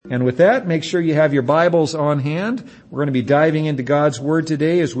And with that, make sure you have your Bibles on hand. We're going to be diving into God's Word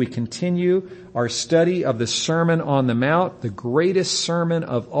today as we continue our study of the Sermon on the Mount, the greatest sermon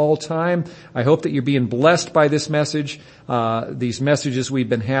of all time. I hope that you're being blessed by this message, these messages we've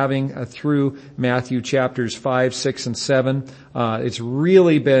been having through Matthew chapters 5, 6, and 7. It's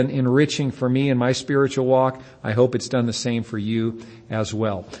really been enriching for me in my spiritual walk. I hope it's done the same for you as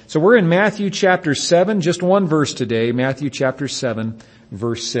well. So we're in Matthew chapter 7, just one verse today, Matthew chapter 7.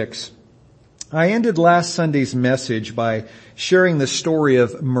 Verse 6. I ended last Sunday's message by sharing the story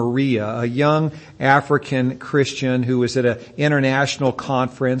of Maria, a young African Christian who was at an international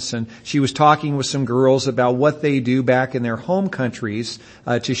conference, and she was talking with some girls about what they do back in their home countries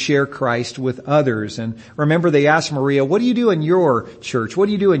to share Christ with others. And remember, they asked Maria, what do you do in your church? What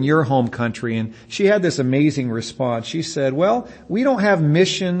do you do in your home country? And she had this amazing response. She said, well, we don't have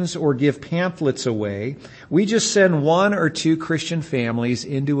missions or give pamphlets away. We just send 1 or 2 Christian families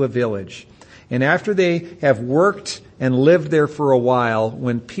into a village. And after they have worked and lived there for a while,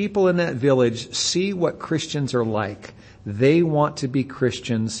 when people in that village see what Christians are like, they want to be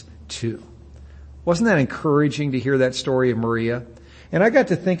Christians too. Wasn't that encouraging to hear that story of Maria? And I got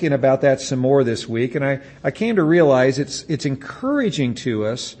to thinking about that some more this week, and I came to realize it's encouraging to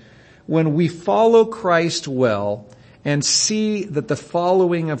us when we follow Christ well and see that the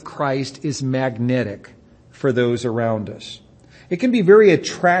following of Christ is magnetic for those around us. It can be very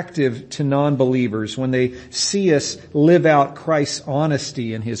attractive to non-believers when they see us live out Christ's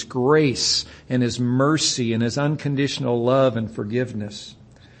honesty and His grace and His mercy and His unconditional love and forgiveness.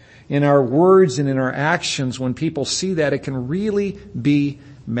 In our words and in our actions, when people see that, it can really be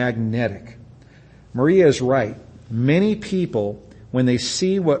magnetic. Maria is right. Many people, when they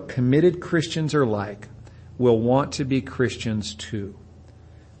see what committed Christians are like, will want to be Christians too.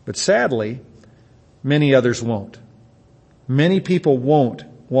 But sadly, many others won't. Many people won't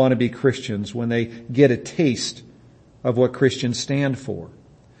want to be Christians when they get a taste of what Christians stand for.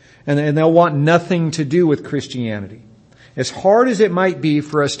 And they'll want nothing to do with Christianity. As hard as it might be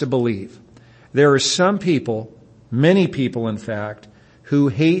for us to believe, there are some people, many people in fact, who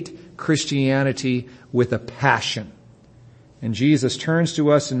hate Christianity with a passion. And Jesus turns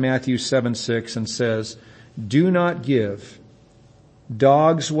to us in Matthew 7:6 and says, do not give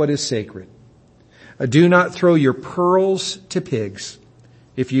dogs what is sacred. Do not throw your pearls to pigs.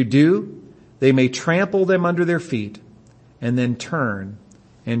 If you do, they may trample them under their feet and then turn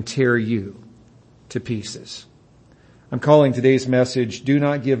and tear you to pieces. I'm calling today's message, do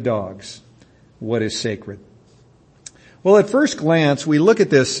not give dogs what is sacred. Well, at first glance, we look at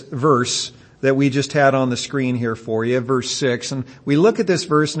this verse that we just had on the screen here for you, verse 6, and we look at this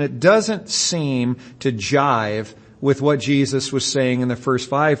verse and it doesn't seem to jive with what Jesus was saying in the first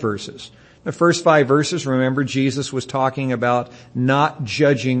 5 verses. The first 5 verses, remember, Jesus was talking about not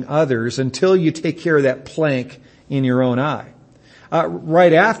judging others until you take care of that plank in your own eye.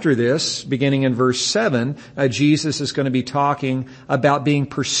 Right after this, beginning in verse 7, Jesus is going to be talking about being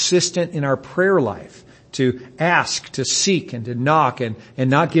persistent in our prayer life, to ask, to seek, and to knock, and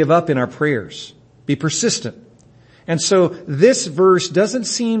not give up in our prayers. Be persistent. And so this verse doesn't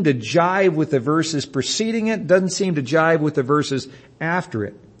seem to jive with the verses preceding it, doesn't seem to jive with the verses after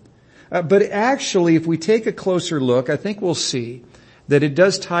it. But actually, if we take a closer look, I think we'll see that it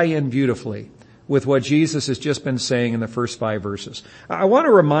does tie in beautifully with what Jesus has just been saying in the first 5 verses. I want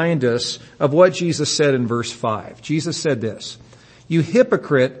to remind us of what Jesus said in verse 5. Jesus said this, you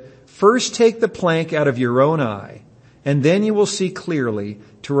hypocrite, first take the plank out of your own eye, and then you will see clearly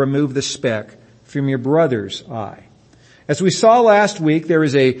to remove the speck from your brother's eye. As we saw last week, there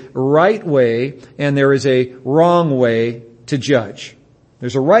is a right way and there is a wrong way to judge.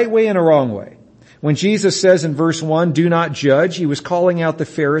 There's a right way and a wrong way. When Jesus says in verse 1, do not judge, He was calling out the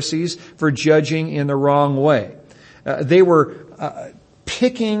Pharisees for judging in the wrong way. They were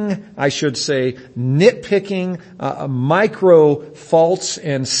nitpicking micro faults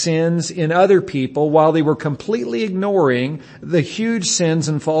and sins in other people while they were completely ignoring the huge sins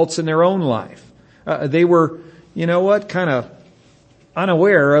and faults in their own life. They were, kind of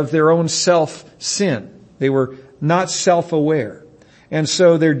unaware of their own self-sin. They were not self-aware. And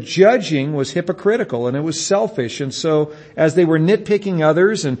so their judging was hypocritical and it was selfish. And so as they were nitpicking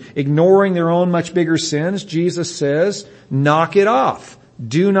others and ignoring their own much bigger sins, Jesus says, knock it off.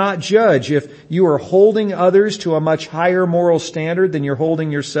 Do not judge. If you are holding others to a much higher moral standard than you're holding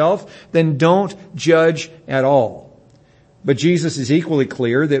yourself, then don't judge at all. But Jesus is equally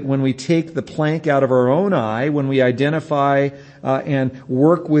clear that when we take the plank out of our own eye, when we identify and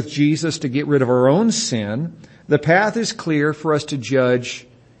work with Jesus to get rid of our own sin, the path is clear for us to judge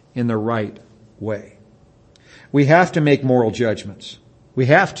in the right way. We have to make moral judgments. We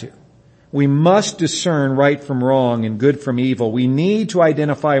have to. We must discern right from wrong and good from evil. We need to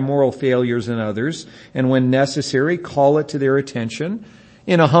identify moral failures in others, and when necessary, call it to their attention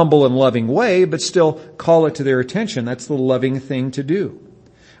in a humble and loving way, but still call it to their attention. That's the loving thing to do.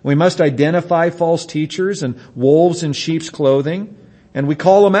 We must identify false teachers and wolves in sheep's clothing, and we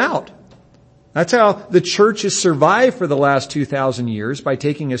call them out. That's how the church has survived for the last 2,000 years, by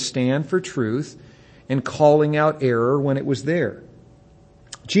taking a stand for truth and calling out error when it was there.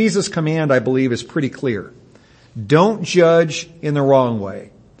 Jesus' command, I believe, is pretty clear. Don't judge in the wrong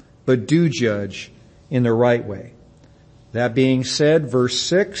way, but do judge in the right way. That being said, verse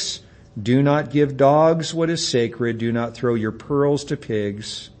 6, do not give dogs what is sacred. Do not throw your pearls to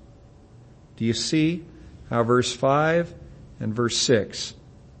pigs. Do you see how verse 5 and verse 6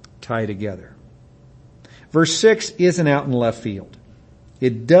 tie together? Verse 6 isn't out in left field.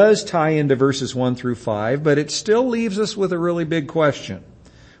 It does tie into verses 1 through 5, but it still leaves us with a really big question.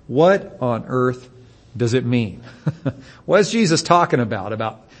 What on earth does it mean? What is Jesus talking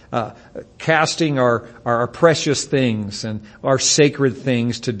about casting our precious things and our sacred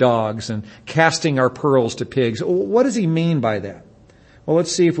things to dogs and casting our pearls to pigs? What does he mean by that? Well,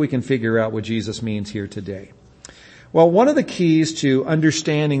 let's see if we can figure out what Jesus means here today. Well, one of the keys to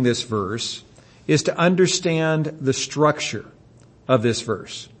understanding this verse is to understand the structure of this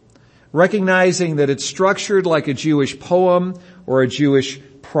verse, recognizing that it's structured like a Jewish poem or a Jewish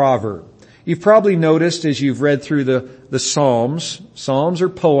proverb. You've probably noticed as you've read through the Psalms are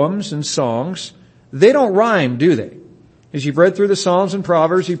poems and songs. They don't rhyme, do they? As you've read through the Psalms and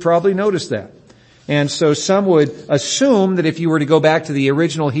Proverbs, you've probably noticed that. And so some would assume that if you were to go back to the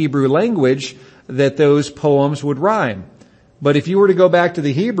original Hebrew language, that those poems would rhyme. But if you were to go back to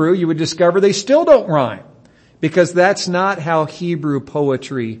the Hebrew, you would discover they still don't rhyme, because that's not how Hebrew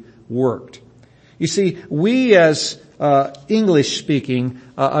poetry worked. You see, we as English-speaking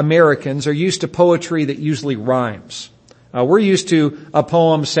Americans are used to poetry that usually rhymes. We're used to a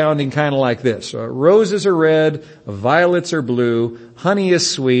poem sounding kind of like this. Roses are red, violets are blue, honey is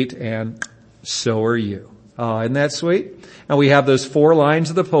sweet, and so are you. Isn't that sweet? And we have those 4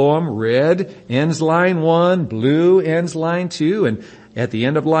 lines of the poem. Red ends line 1, blue ends line 2, and at the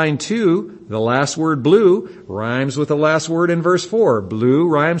end of line 2, the last word blue rhymes with the last word in verse 4. Blue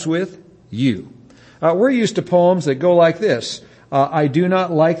rhymes with you. We're used to poems that go like this. I do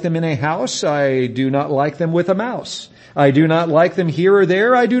not like them in a house. I do not like them with a mouse. I do not like them here or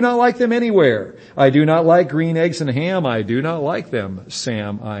there. I do not like them anywhere. I do not like green eggs and ham. I do not like them,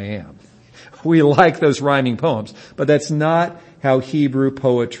 Sam, I am. We like those rhyming poems, but that's not how Hebrew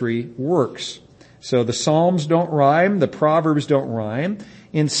poetry works. So the Psalms don't rhyme, the Proverbs don't rhyme.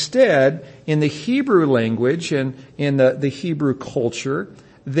 Instead, in the Hebrew language and in the Hebrew culture,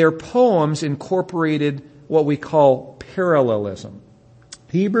 their poems incorporated what we call parallelism.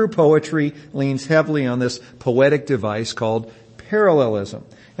 Hebrew poetry leans heavily on this poetic device called parallelism.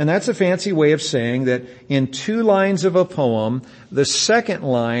 And that's a fancy way of saying that in 2 lines of a poem, the second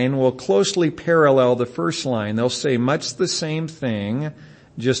line will closely parallel the first line. They'll say much the same thing,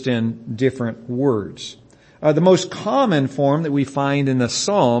 just in different words. The most common form that we find in the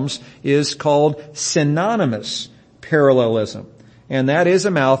Psalms is called synonymous parallelism. And that is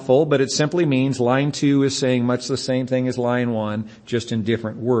a mouthful, but it simply means line 2 is saying much the same thing as line 1, just in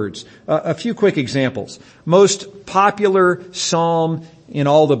different words. A few quick examples. Most popular psalm in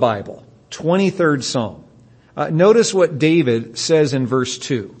all the Bible, 23rd Psalm. Notice what David says in verse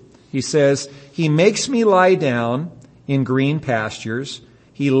 2. He says, He makes me lie down in green pastures.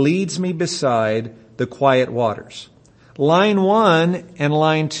 He leads me beside the quiet waters. Line 1 and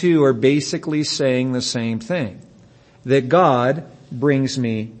line 2 are basically saying the same thing. That God brings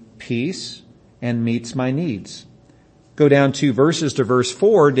me peace and meets my needs. Go down 2 verses to verse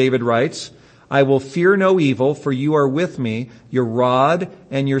 4, David writes, I will fear no evil, for you are with me, your rod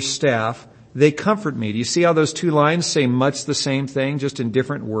and your staff, they comfort me. Do you see how those 2 lines say much the same thing, just in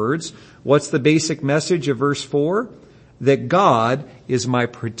different words? What's the basic message of verse 4? That God is my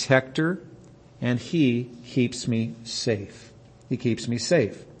protector and He keeps me safe. He keeps me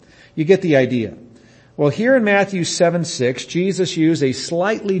safe. You get the idea. Well, here in Matthew 7:6, Jesus used a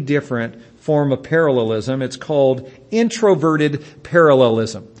slightly different form of parallelism. It's called introverted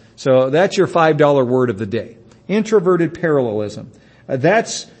parallelism. So that's your $5 word of the day. Introverted parallelism.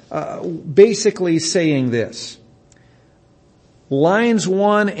 That's basically saying this. Lines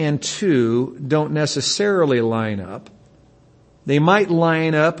 1 and 2 don't necessarily line up. They might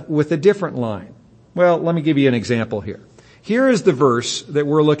line up with a different line. Well, let me give you an example here. Here is the verse that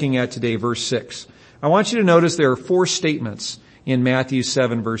we're looking at today, verse 6. I want you to notice there are 4 statements in Matthew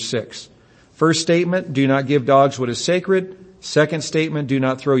 7, verse 6. First statement, do not give dogs what is sacred. Second statement, do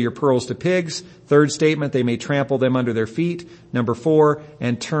not throw your pearls to pigs. Third statement, they may trample them under their feet. Number 4,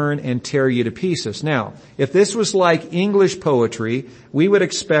 and turn and tear you to pieces. Now, if this was like English poetry, we would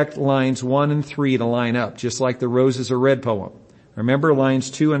expect lines 1 and 3 to line up, just like the Roses Are Red poem. Remember, lines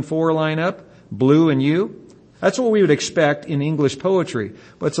 2 and 4 line up? Blue and you? That's what we would expect in English poetry.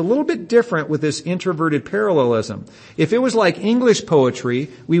 But it's a little bit different with this introverted parallelism. If it was like English poetry,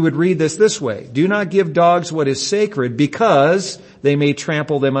 we would read this way. Do not give dogs what is sacred because they may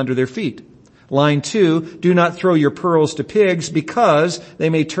trample them under their feet. Line 2, do not throw your pearls to pigs because they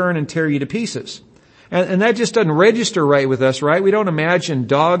may turn and tear you to pieces. And that just doesn't register right with us, right? We don't imagine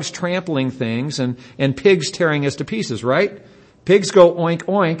dogs trampling things and pigs tearing us to pieces, right? Pigs go oink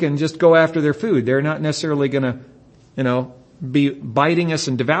oink and just go after their food. They're not necessarily going to, be biting us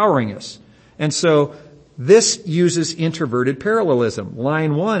and devouring us. And so this uses introverted parallelism.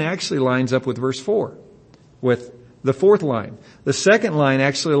 Line 1 actually lines up with verse 4, with the fourth line. The second line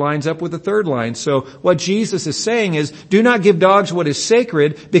actually lines up with the third line. So what Jesus is saying is, do not give dogs what is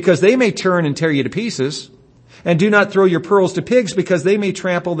sacred because they may turn and tear you to pieces. And do not throw your pearls to pigs because they may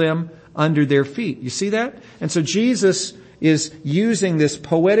trample them under their feet. You see that? And so Jesus is using this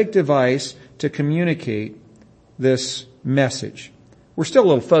poetic device to communicate this message. We're still a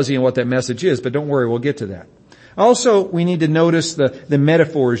little fuzzy on what that message is, but don't worry, we'll get to that. Also, we need to notice the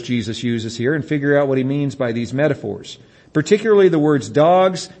metaphors Jesus uses here and figure out what he means by these metaphors, particularly the words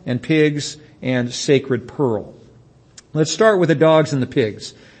dogs and pigs and sacred pearl. Let's start with the dogs and the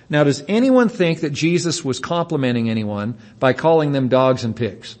pigs. Now, does anyone think that Jesus was complimenting anyone by calling them dogs and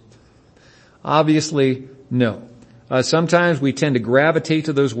pigs? Obviously, no. Sometimes we tend to gravitate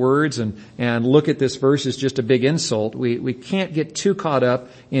to those words and look at this verse as just a big insult. We can't get too caught up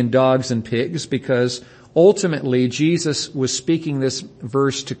in dogs and pigs because ultimately Jesus was speaking this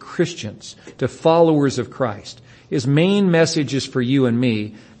verse to Christians, to followers of Christ. His main message is for you and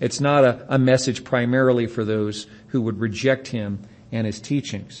me. It's not a message primarily for those who would reject him and his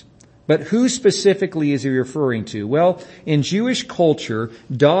teachings. But who specifically is he referring to? Well, in Jewish culture,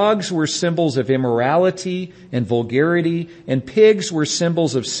 dogs were symbols of immorality and vulgarity, and pigs were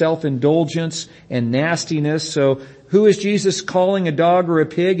symbols of self-indulgence and nastiness. So who is Jesus calling a dog or a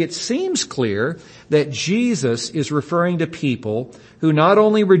pig? It seems clear that Jesus is referring to people who not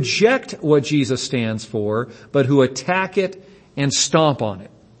only reject what Jesus stands for, but who attack it and stomp on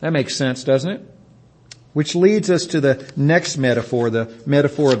it. That makes sense, doesn't it? Which leads us to the next metaphor, the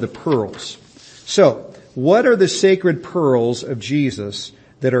metaphor of the pearls. So, what are the sacred pearls of Jesus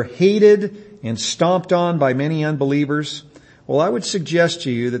that are hated and stomped on by many unbelievers? Well, I would suggest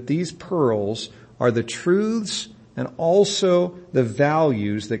to you that these pearls are the truths and also the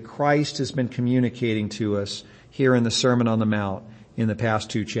values that Christ has been communicating to us here in the Sermon on the Mount in the past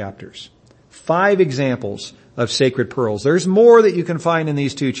 2 chapters. 5 examples of sacred pearls. There's more that you can find in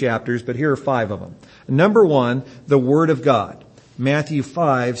these 2 chapters, but here are 5 of them. Number 1, the Word of God. Matthew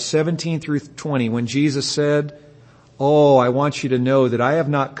 5:17 through 20, when Jesus said, "Oh, I want you to know that I have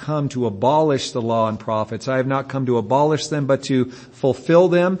not come to abolish the law and prophets. I have not come to abolish them, but to fulfill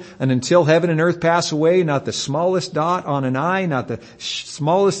them. And until heaven and earth pass away, not the smallest dot on an I, not the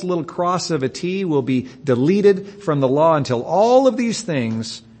smallest little cross of a T will be deleted from the law until all of these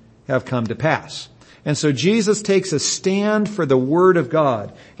things have come to pass." And so Jesus takes a stand for the Word of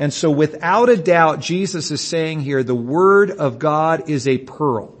God. And so without a doubt, Jesus is saying here, the Word of God is a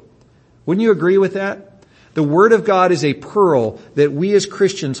pearl. Wouldn't you agree with that? The Word of God is a pearl that we as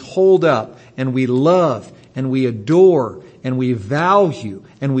Christians hold up and we love and we adore and we value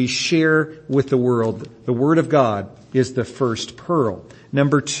and we share with the world. The Word of God is the first pearl.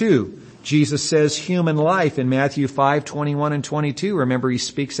 Number 2, Jesus says human life in Matthew 5:21 and 22. Remember, he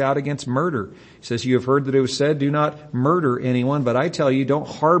speaks out against murder. He says, "You have heard that it was said, do not murder anyone, but I tell you, don't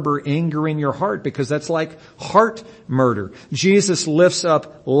harbor anger in your heart because that's like heart murder." Jesus lifts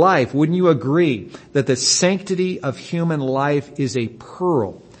up life. Wouldn't you agree that the sanctity of human life is a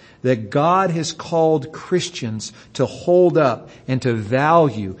pearl that God has called Christians to hold up and to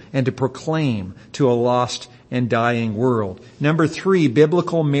value and to proclaim to a lost and dying world? Number 3,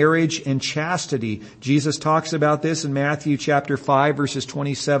 biblical marriage and chastity. Jesus talks about this in Matthew chapter 5 verses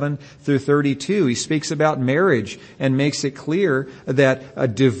 27 through 32. He speaks about marriage and makes it clear that a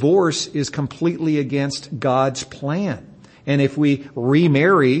divorce is completely against God's plan. And if we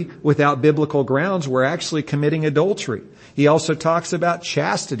remarry without biblical grounds, we're actually committing adultery. He also talks about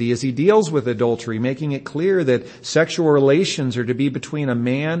chastity as he deals with adultery, making it clear that sexual relations are to be between a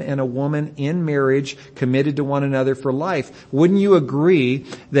man and a woman in marriage, committed to one another for life. Wouldn't you agree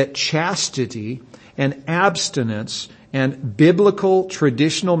that chastity and abstinence and biblical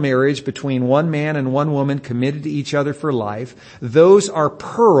traditional marriage between one man and one woman committed to each other for life, those are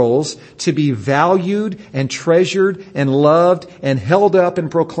pearls to be valued and treasured and loved and held up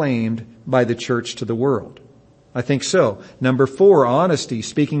and proclaimed by the church to the world. I think so. Number 4, honesty,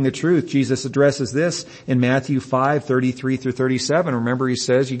 speaking the truth. Jesus addresses this in Matthew 5:33 through 37. Remember, he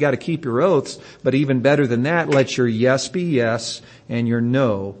says you got to keep your oaths, but even better than that, let your yes be yes and your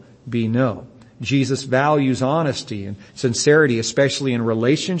no be no. Jesus values honesty and sincerity, especially in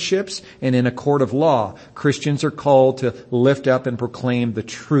relationships and in a court of law. Christians are called to lift up and proclaim the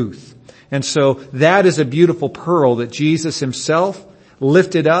truth. And so that is a beautiful pearl that Jesus himself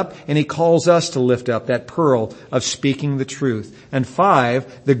lifted up, and he calls us to lift up that pearl of speaking the truth. And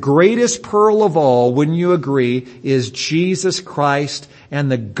 5, the greatest pearl of all, wouldn't you agree, is Jesus Christ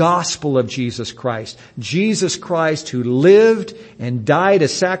and the gospel of Jesus Christ. Jesus Christ, who lived and died a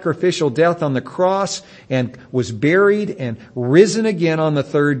sacrificial death on the cross and was buried and risen again on the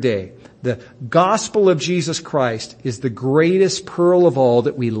 3rd day. The gospel of Jesus Christ is the greatest pearl of all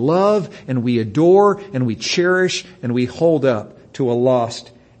that we love and we adore and we cherish and we hold up to a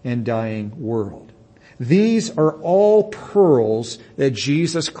lost and dying world. These are all pearls that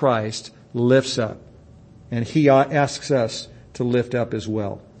Jesus Christ lifts up, and he asks us to lift up as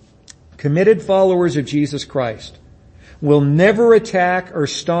well. Committed followers of Jesus Christ will never attack or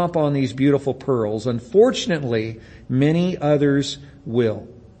stomp on these beautiful pearls. Unfortunately, many others will.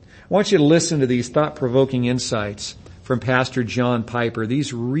 I want you to listen to these thought-provoking insights from Pastor John Piper.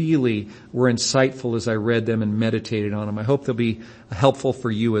 These really were insightful as I read them and meditated on them. I hope they'll be helpful for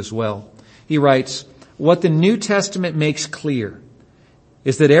you as well. He writes, what the New Testament makes clear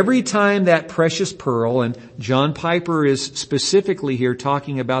is that every time that precious pearl, and John Piper is specifically here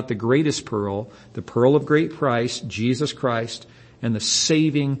talking about the greatest pearl, the pearl of great price, Jesus Christ, and the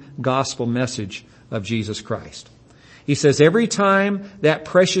saving gospel message of Jesus Christ. He says every time that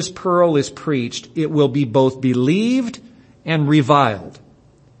precious pearl is preached, it will be both believed and reviled.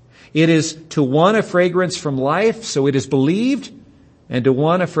 It is to one a fragrance from life, so it is believed, and to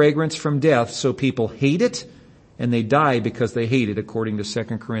one a fragrance from death, so people hate it, and they die because they hate it, according to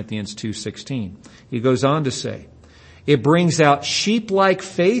 2 Corinthians 2:16. He goes on to say, it brings out sheep-like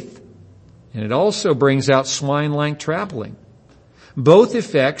faith, and it also brings out swine-like trampling. Both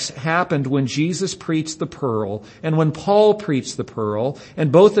effects happened when Jesus preached the pearl and when Paul preached the pearl,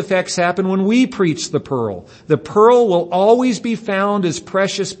 and both effects happen when we preach the pearl. The pearl will always be found as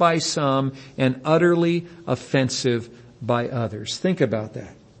precious by some and utterly offensive by others. Think about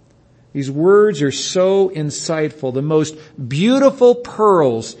that. These words are so insightful. The most beautiful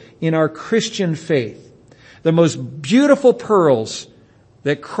pearls in our Christian faith, the most beautiful pearls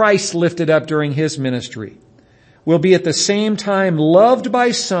that Christ lifted up during his ministry, will be at the same time loved by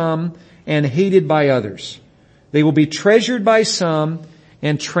some and hated by others. They will be treasured by some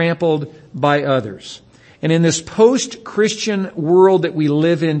and trampled by others. And in this post-Christian world that we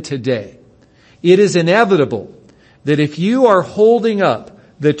live in today, it is inevitable that if you are holding up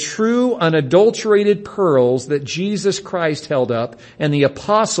the true unadulterated pearls that Jesus Christ held up and the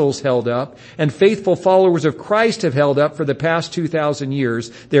apostles held up and faithful followers of Christ have held up for the past 2,000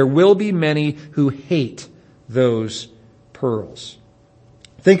 years, there will be many who hate those pearls.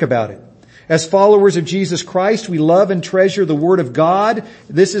 Think about it. As followers of Jesus Christ, we love and treasure the Word of God.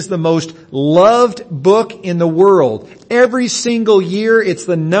 This is the most loved book in the world. Every single year, it's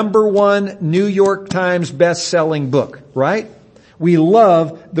the #1 New York Times best-selling book, right? We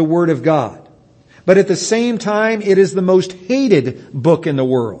love the Word of God. But at the same time, it is the most hated book in the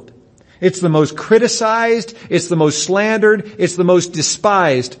world. It's the most criticized, it's the most slandered, it's the most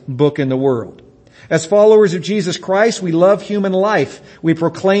despised book in the world. As followers of Jesus Christ, we love human life. We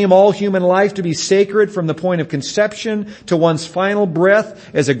proclaim all human life to be sacred from the point of conception to one's final breath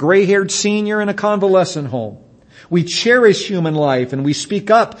as a gray-haired senior in a convalescent home. We cherish human life and we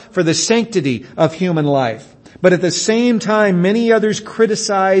speak up for the sanctity of human life. But at the same time, many others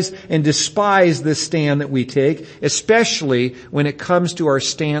criticize and despise this stand that we take, especially when it comes to our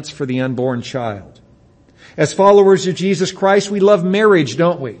stance for the unborn child. As followers of Jesus Christ, we love marriage,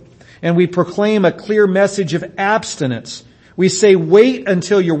 don't we? And we proclaim a clear message of abstinence. We say, wait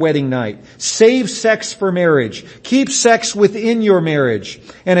until your wedding night. Save sex for marriage. Keep sex within your marriage.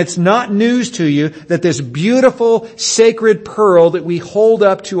 And it's not news to you that this beautiful, sacred pearl that we hold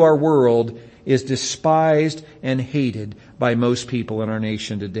up to our world is despised and hated by most people in our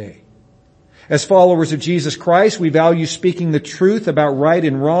nation today. As followers of Jesus Christ, we value speaking the truth about right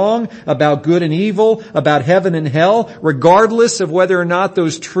and wrong, about good and evil, about heaven and hell, regardless of whether or not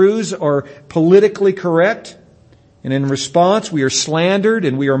those truths are politically correct. And in response, we are slandered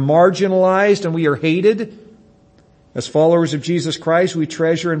and we are marginalized and we are hated. As followers of Jesus Christ, we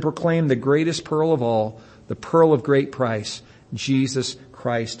treasure and proclaim the greatest pearl of all, the pearl of great price, Jesus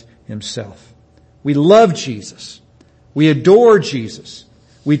Christ Himself. We love Jesus. We adore Jesus.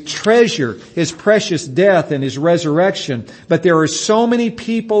 We treasure His precious death and His resurrection. But there are so many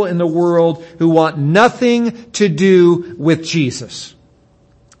people in the world who want nothing to do with Jesus.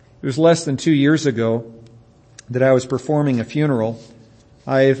 It was less than 2 years ago that I was performing a funeral.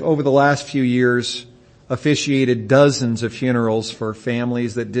 I've, over the last few years, officiated dozens of funerals for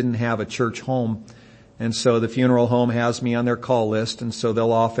families that didn't have a church home. And so the funeral home has me on their call list, and so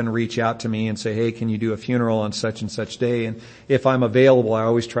they'll often reach out to me and say, hey, can you do a funeral on such and such day? And if I'm available, I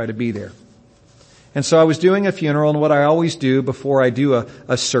always try to be there. And so I was doing a funeral, and what I always do before I do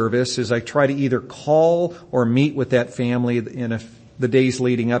a service is I try to either call or meet with that family in the days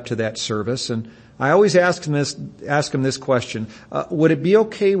leading up to that service. And I always ask them this question, would it be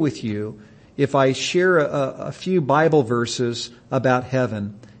okay with you if I share a few Bible verses about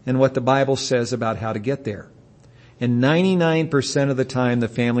heaven and what the Bible says about how to get there? And 99% of the time the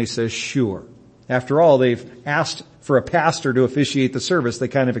family says, sure. After all, they've asked for a pastor to officiate the service. They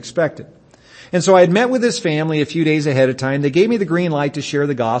kind of expect it. And so I had met with this family a few days ahead of time. They gave me the green light to share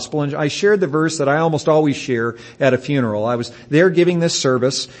the gospel, and I shared the verse that I almost always share at a funeral. I was there giving this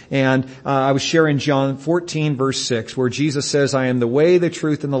service, and I was sharing John 14 verse 6, where Jesus says, I am the way, the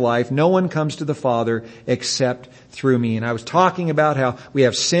truth, and the life. No one comes to the Father except through me. And I was talking about how we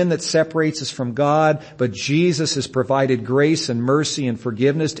have sin that separates us from God, but Jesus has provided grace and mercy and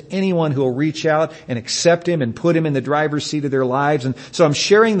forgiveness to anyone who will reach out and accept Him and put Him in the driver's seat of their lives. And so I'm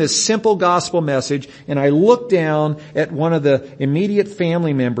sharing this simple gospel message, and I look down at one of the immediate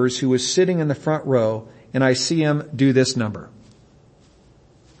family members who was sitting in the front row, and I see him do this number.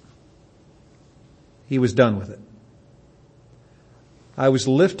 He was done with it. I was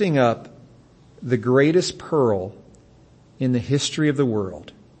lifting up the greatest pearl in the history of the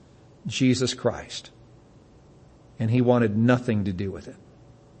world, Jesus Christ. And he wanted nothing to do with it.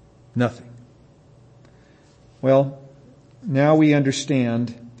 Nothing. Well, now we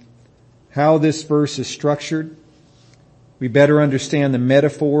understand how this verse is structured. We better understand the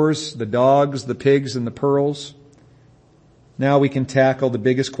metaphors, the dogs, the pigs, and the pearls. Now we can tackle the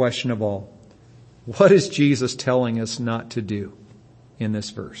biggest question of all. What is Jesus telling us not to do in this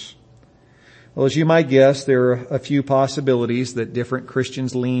verse? Well, as you might guess, there are a few possibilities that different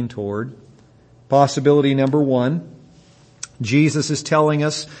Christians lean toward. Possibility number one, Jesus is telling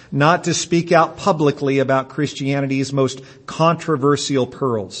us not to speak out publicly about Christianity's most controversial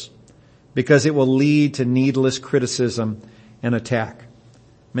pearls, because it will lead to needless criticism and attack.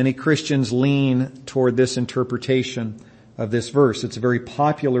 Many Christians lean toward this interpretation of this verse. It's a very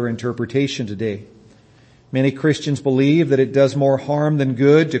popular interpretation today. Many Christians believe that it does more harm than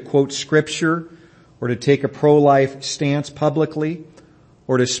good to quote Scripture, or to take a pro-life stance publicly,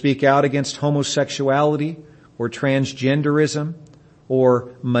 or to speak out against homosexuality, or transgenderism,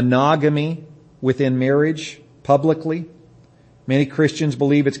 or monogamy within marriage publicly. Many Christians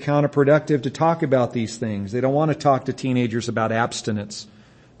believe it's counterproductive to talk about these things. They don't want to talk to teenagers about abstinence,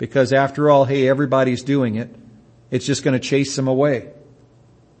 because after all, hey, everybody's doing it. It's just going to chase them away.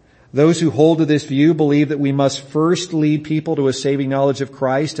 Those who hold to this view believe that we must first lead people to a saving knowledge of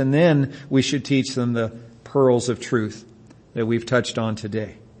Christ, and then we should teach them the pearls of truth that we've touched on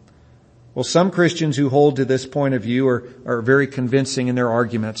today. Well, some Christians who hold to this point of view are very convincing in their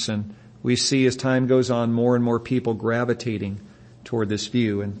arguments, and we see as time goes on more and more people gravitating toward this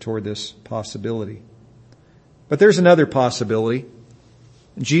view and toward this possibility. But there's another possibility.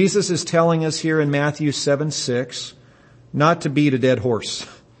 Jesus is telling us here in Matthew 7:6 not to beat a dead horse.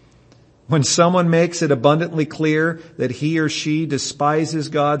 When someone makes it abundantly clear that he or she despises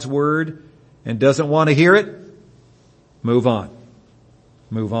God's word and doesn't want to hear it, move on.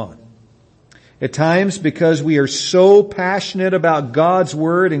 Move on. At times, because we are so passionate about God's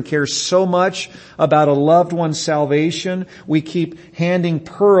word and care so much about a loved one's salvation, we keep handing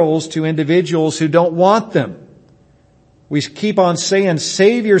pearls to individuals who don't want them. We keep on saying,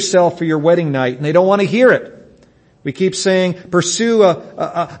 save yourself for your wedding night, and they don't want to hear it. We keep saying, pursue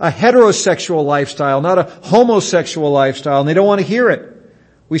a heterosexual lifestyle, not a homosexual lifestyle, and they don't want to hear it.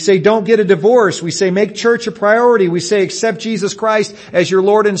 We say, don't get a divorce. We say, make church a priority. We say, accept Jesus Christ as your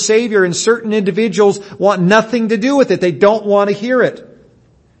Lord and Savior, and certain individuals want nothing to do with it. They don't want to hear it.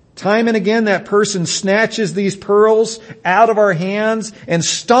 Time and again, that person snatches these pearls out of our hands and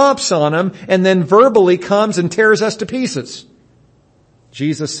stomps on them, and then verbally comes and tears us to pieces.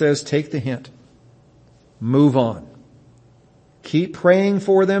 Jesus says, take the hint. Move on. Keep praying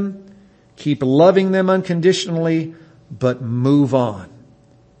for them. Keep loving them unconditionally, but move on.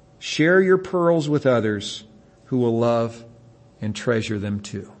 Share your pearls with others who will love and treasure them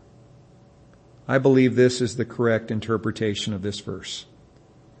too. I believe this is the correct interpretation of this verse.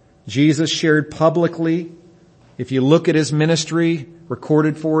 Jesus shared publicly. If you look at his ministry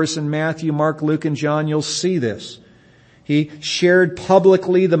recorded for us in Matthew, Mark, Luke, and John, you'll see this. He shared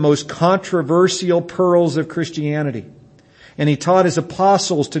publicly the most controversial pearls of Christianity. And he taught his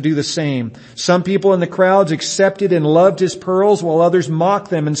apostles to do the same. Some people in the crowds accepted and loved his pearls, while others mocked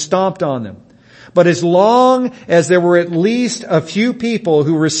them and stomped on them. But as long as there were at least a few people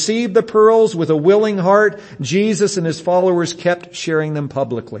who received the pearls with a willing heart, Jesus and his followers kept sharing them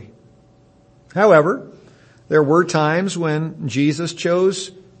publicly. However, there were times when Jesus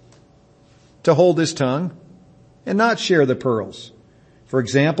chose to hold his tongue and not share the pearls. For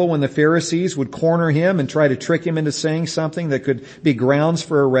example, when the Pharisees would corner him and try to trick him into saying something that could be grounds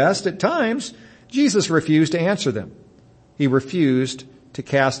for arrest, at times Jesus refused to answer them. He refused to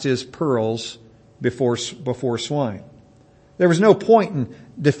cast his pearls before swine. There was no point in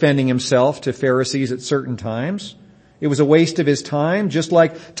defending himself to Pharisees at certain times. It was a waste of his time. Just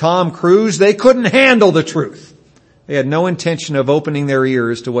like Tom Cruise, they couldn't handle the truth. They had no intention of opening their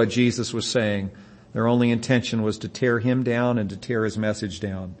ears to what Jesus was saying. Their only intention was to tear him down and to tear his message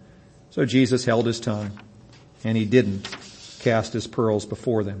down. So Jesus held his tongue, and he didn't cast his pearls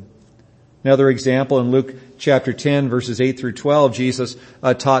before them. Another example in Luke chapter 10, verses 8 through 12, Jesus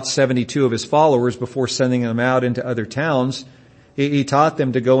taught 72 of his followers before sending them out into other towns. He taught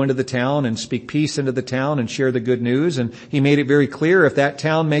them to go into the town and speak peace into the town and share the good news. And he made it very clear, if that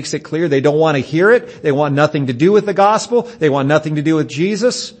town makes it clear they don't want to hear it, they want nothing to do with the gospel, they want nothing to do with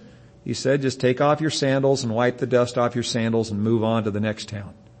Jesus, he said, just take off your sandals and wipe the dust off your sandals and move on to the next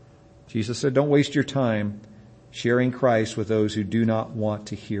town. Jesus said, don't waste your time sharing Christ with those who do not want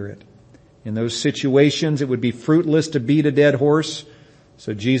to hear it. In those situations, it would be fruitless to beat a dead horse.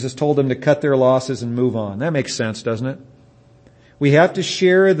 So Jesus told them to cut their losses and move on. That makes sense, doesn't it? We have to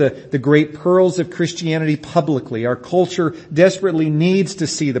share the great pearls of Christianity publicly. Our culture desperately needs to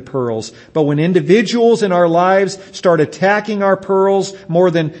see the pearls. But when individuals in our lives start attacking our pearls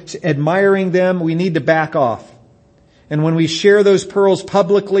more than admiring them, we need to back off. And when we share those pearls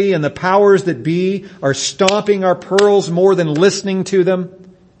publicly and the powers that be are stomping our pearls more than listening to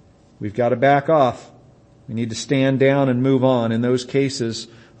them, we've got to back off. We need to stand down and move on. In those cases,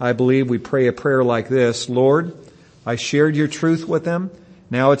 I believe we pray a prayer like this: Lord, I shared your truth with them.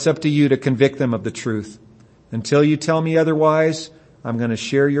 Now it's up to you to convict them of the truth. Until you tell me otherwise, I'm going to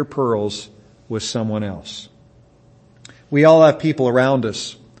share your pearls with someone else. We all have people around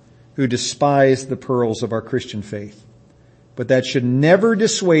us who despise the pearls of our Christian faith. But that should never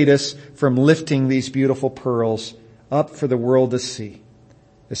dissuade us from lifting these beautiful pearls up for the world to see.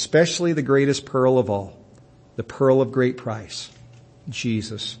 Especially the greatest pearl of all, the pearl of great price,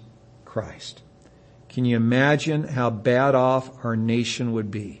 Jesus Christ. Can you imagine how bad off our nation would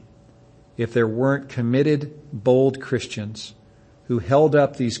be if there weren't committed, bold Christians who held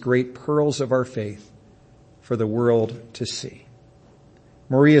up these great pearls of our faith for the world to see?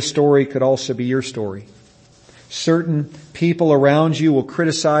 Maria's story could also be your story. Certain people around you will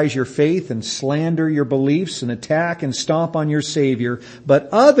criticize your faith and slander your beliefs and attack and stomp on your Savior, but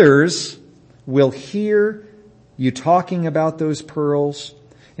others will hear you talking about those pearls,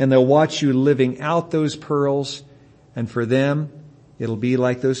 and they'll watch you living out those pearls, and for them, it'll be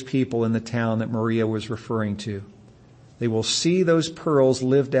like those people in the town that Maria was referring to. They will see those pearls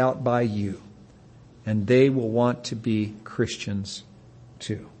lived out by you, and they will want to be Christians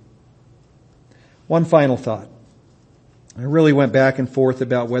too. One final thought. I really went back and forth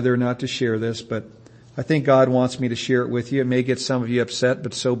about whether or not to share this, but I think God wants me to share it with you. It may get some of you upset,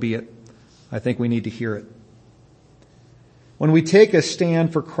 but so be it. I think we need to hear it. When we take a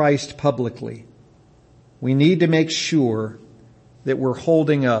stand for Christ publicly, we need to make sure that we're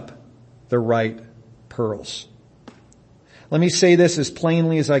holding up the right pearls. Let me say this as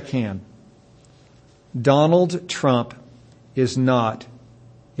plainly as I can. Donald Trump is not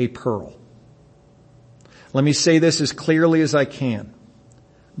a pearl. Let me say this as clearly as I can.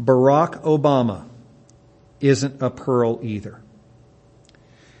 Barack Obama isn't a pearl either.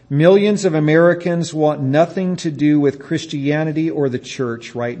 Millions of Americans want nothing to do with Christianity or the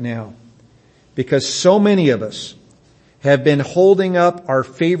church right now because so many of us have been holding up our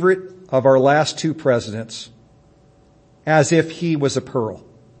favorite of our last two presidents as if he was a pearl.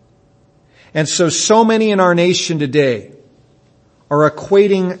 And so many in our nation today are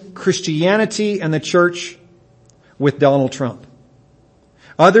equating Christianity and the church with Donald Trump.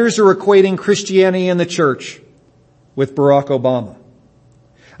 Others are equating Christianity and the church with Barack Obama.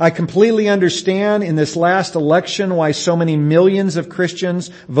 I completely understand in this last election why so many millions of Christians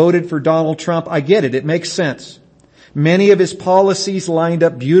voted for Donald Trump. I get it. It makes sense. Many of his policies lined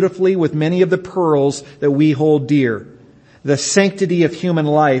up beautifully with many of the pearls that we hold dear. The sanctity of human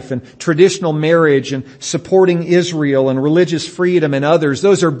life and traditional marriage and supporting Israel and religious freedom and others.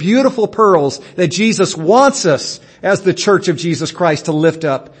 Those are beautiful pearls that Jesus wants us as the Church of Jesus Christ to lift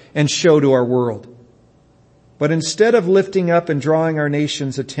up and show to our world. But instead of lifting up and drawing our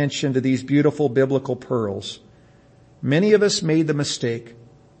nation's attention to these beautiful biblical pearls, many of us made the mistake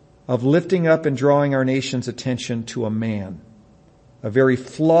of lifting up and drawing our nation's attention to a man, a very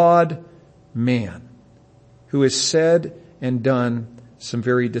flawed man who has said and done some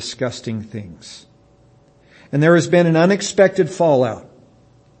very disgusting things. And there has been an unexpected fallout.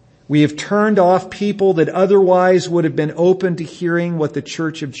 We have turned off people that otherwise would have been open to hearing what the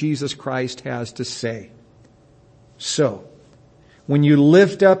Church of Jesus Christ has to say. So, when you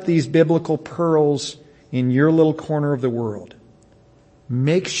lift up these biblical pearls in your little corner of the world,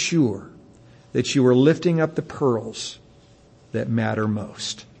 make sure that you are lifting up the pearls that matter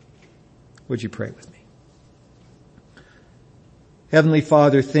most. Would you pray with me? Heavenly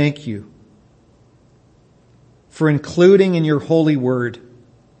Father, thank you for including in your holy word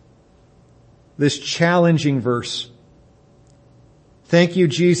this challenging verse. Thank you,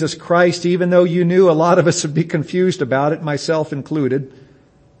 Jesus Christ, even though you knew a lot of us would be confused about it, myself included.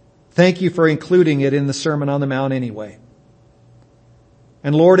 Thank you for including it in the Sermon on the Mount anyway.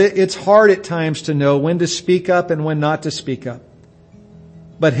 And Lord, it's hard at times to know when to speak up and when not to speak up.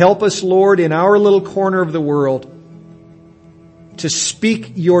 But help us, Lord, in our little corner of the world, to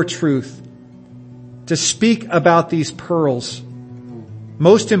speak your truth, to speak about these pearls.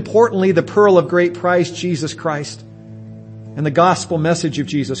 Most importantly, the pearl of great price, Jesus Christ, and the gospel message of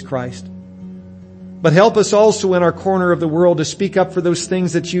Jesus Christ. But help us also in our corner of the world to speak up for those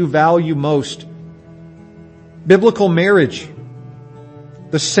things that you value most. Biblical marriage,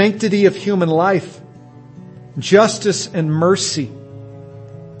 the sanctity of human life, justice and mercy,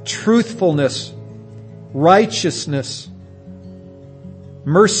 truthfulness, righteousness,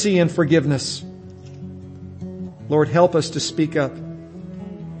 mercy and forgiveness. Lord, help us to speak up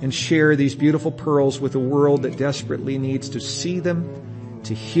and share these beautiful pearls with a world that desperately needs to see them,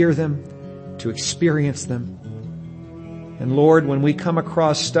 to hear them, to experience them. And Lord, when we come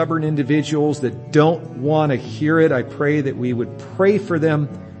across stubborn individuals that don't want to hear it, I pray that we would pray for them,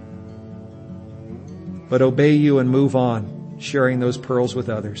 but obey you and move on, sharing those pearls with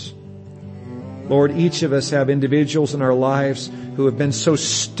others. Lord, each of us have individuals in our lives who have been so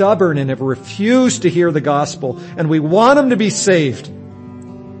stubborn and have refused to hear the gospel, and we want them to be saved.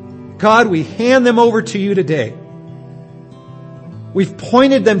 God, we hand them over to you today. We've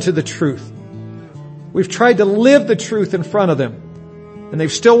pointed them to the truth. We've tried to live the truth in front of them, and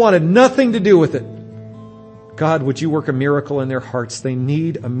they've still wanted nothing to do with it. God, would you work a miracle in their hearts? They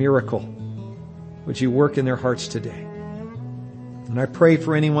need a miracle. Would you work in their hearts today? And I pray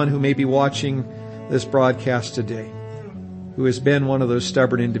for anyone who may be watching this broadcast today, who has been one of those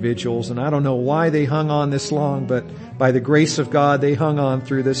stubborn individuals. And I don't know why they hung on this long, but by the grace of God, they hung on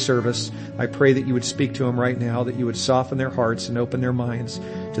through this service. I pray that you would speak to them right now, that you would soften their hearts and open their minds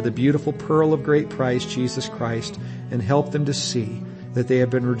to the beautiful pearl of great price, Jesus Christ, and help them to see that they have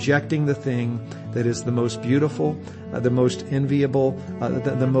been rejecting the thing that is the most beautiful, the most enviable,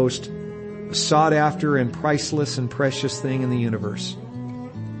 the most sought after and priceless and precious thing in the universe.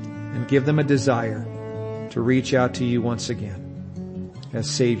 And give them a desire to reach out to you once again as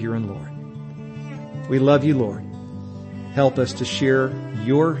Savior and Lord. We love you, Lord. Help us to share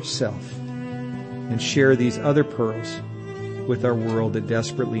yourself and share these other pearls with our world that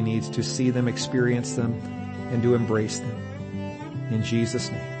desperately needs to see them, experience them, and to embrace them. In Jesus'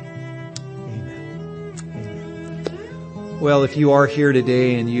 name, amen. Amen. Well, if you are here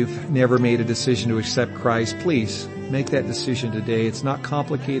today and you've never made a decision to accept Christ, please make that decision today. It's not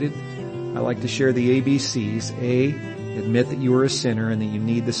complicated. I like to share the ABCs. A, admit that you are a sinner and that you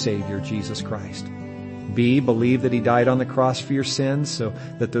need the Savior, Jesus Christ. B, believe that He died on the cross for your sins so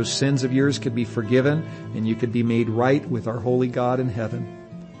that those sins of yours could be forgiven and you could be made right with our holy God in heaven.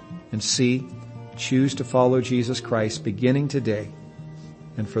 And C, choose to follow Jesus Christ beginning today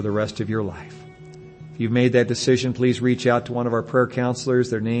and for the rest of your life. If you've made that decision, please reach out to one of our prayer counselors.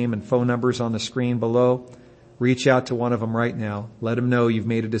 Their name and phone numbers on the screen below. Reach out to one of them right now. Let them know you've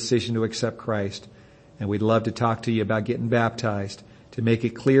made a decision to accept Christ. And we'd love to talk to you about getting baptized, to make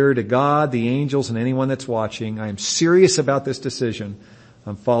it clear to God, the angels, and anyone that's watching, I am serious about this decision.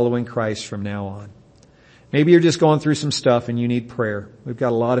 I'm following Christ from now on. Maybe you're just going through some stuff and you need prayer. We've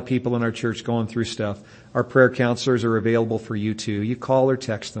got a lot of people in our church going through stuff. Our prayer counselors are available for you too. You call or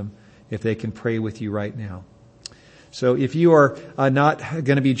text them if they can pray with you right now. So if you are not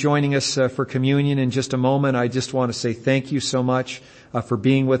going to be joining us for communion in just a moment, I just want to say thank you so much for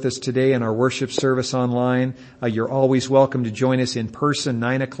being with us today in our worship service online. You're always welcome to join us in person,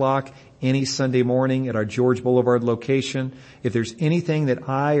 9 o'clock, any Sunday morning at our George Boulevard location. If there's anything that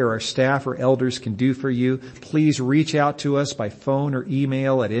I or our staff or elders can do for you, please reach out to us by phone or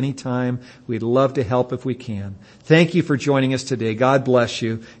email at any time. We'd love to help if we can. Thank you for joining us today. God bless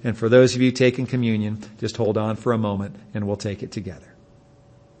you. And for those of you taking communion, just hold on for a moment and we'll take it together.